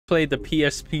played the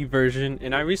PSP version,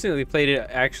 and I recently played it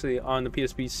actually on the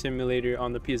PSP simulator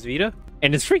on the PS Vita,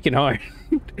 and it's freaking hard.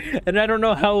 And I don't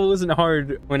know how it wasn't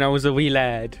hard when I was a wee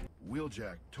lad.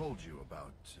 Wheeljack told you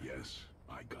about... Yes,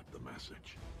 I got the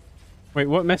message. Wait,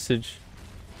 what message?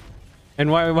 And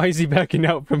why is he backing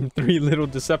out from 3 little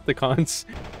Decepticons?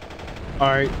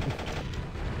 Alright.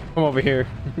 Come over here.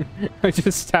 I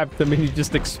just tapped him and he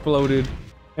just exploded.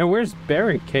 And where's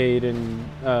Barricade and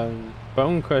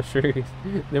Bone Crusher?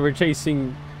 They were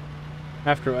chasing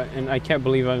after, and I can't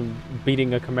believe I'm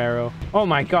beating a Camaro. Oh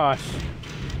my gosh.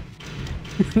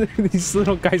 These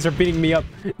little guys are beating me up.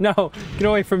 No, get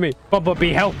away from me.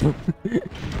 Bumblebee, help.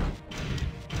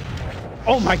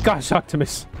 Oh my gosh,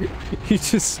 Optimus. You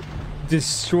just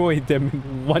destroyed them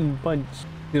in 1 punch.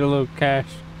 Get a little cash.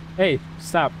 Hey,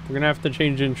 stop. We're gonna have to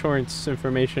change insurance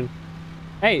information.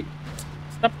 Hey,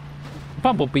 stop.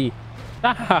 Bumblebee.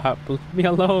 Stop. Leave me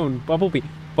alone. Bumblebee.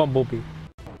 Bumblebee.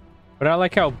 But I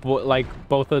like how all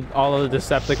of the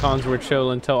Decepticons were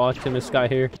chill until Optimus got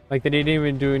here. Like, they didn't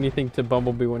even do anything to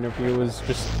Bumblebee whenever he was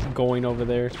just going over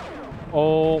there.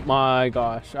 Oh my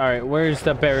gosh. Alright, where's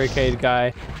the Barricade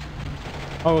guy?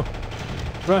 Oh.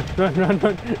 Run, run, run,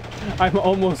 run. I'm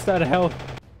almost out of health.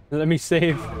 Let me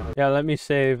save. Yeah, let me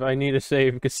save. I need a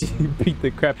save because he beat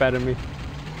the crap out of me.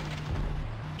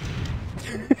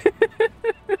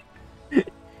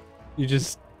 You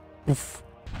just... Oof.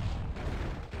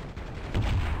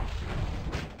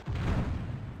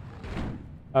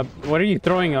 What are you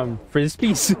throwing?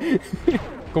 Frisbees?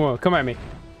 Come on, come at me.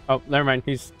 Oh, never mind.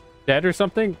 He's dead or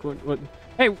something? What?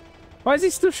 Hey, why is he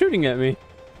still shooting at me?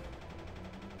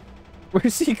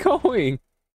 Where's he going?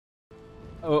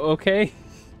 Oh, okay.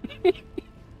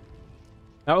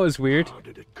 That was weird. How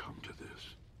did it come to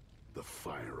this? The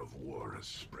fire of war has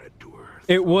spread to Earth.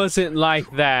 It wasn't like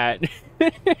that.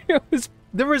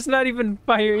 There was not even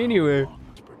fire anywhere.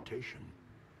 Transportation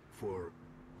for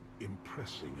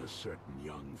impressing a certain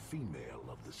young female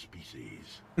of the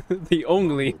species. The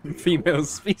only female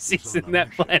species in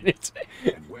that planet.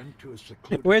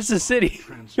 Where's the city?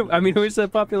 I mean, where's the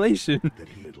population?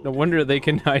 No wonder they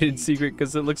can hide in secret,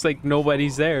 because it looks like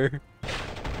nobody's there.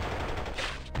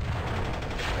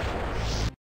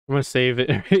 I'm gonna save it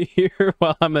right here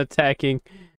while I'm attacking.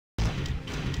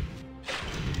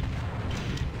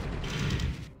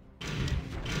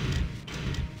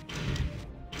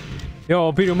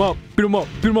 Yo, beat him up, beat him up,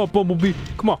 beat him up, Bumblebee.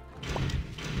 Come on.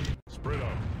 Spread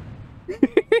out.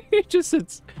 He just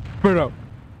sits. Spread out.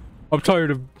 I'm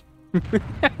tired of...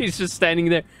 He's just standing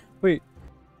there. Wait.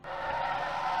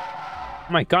 Oh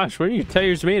my gosh, what are your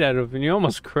tires made out of? And you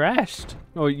almost crashed.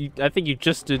 Oh, I think you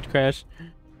just did crash.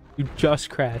 You just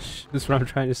crashed. That's what I'm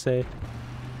trying to say.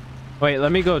 Wait,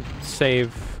 let me go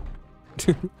save.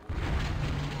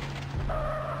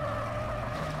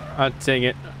 Oh, dang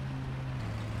it.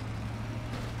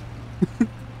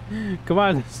 Come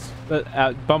on.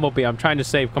 Bumblebee, I'm trying to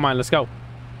save. Come on, let's go.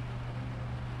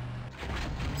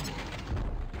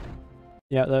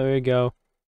 Yeah, there we go.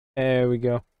 There we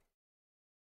go.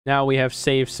 Now we have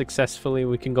saved successfully.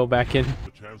 We can go back in.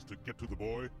 The chance to get to the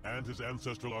boy and his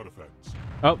ancestral artifacts.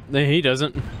 Oh, he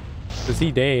doesn't. Because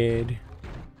he dead.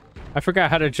 I forgot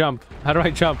how to jump. How do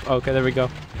I jump? Okay, there we go.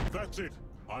 That's it.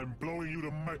 I'm blowing you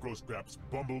to micro scraps,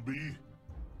 Bumblebee.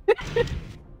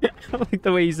 I like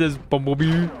the way he says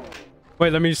Bumblebee.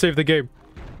 Wait, let me save the game.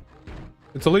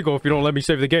 It's illegal if you don't let me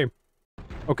save the game.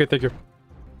 Okay, thank you.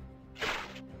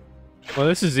 Well,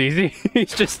 this is easy.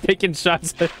 He's just taking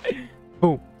shots at...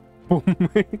 Boom. Boom.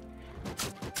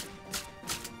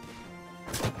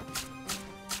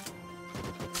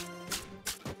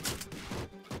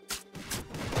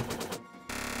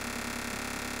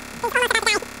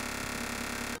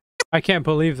 I can't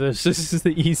believe this. This is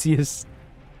the easiest.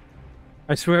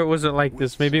 I swear it wasn't like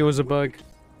this. Maybe it was a bug.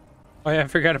 Oh yeah, I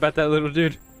forgot about that little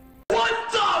dude.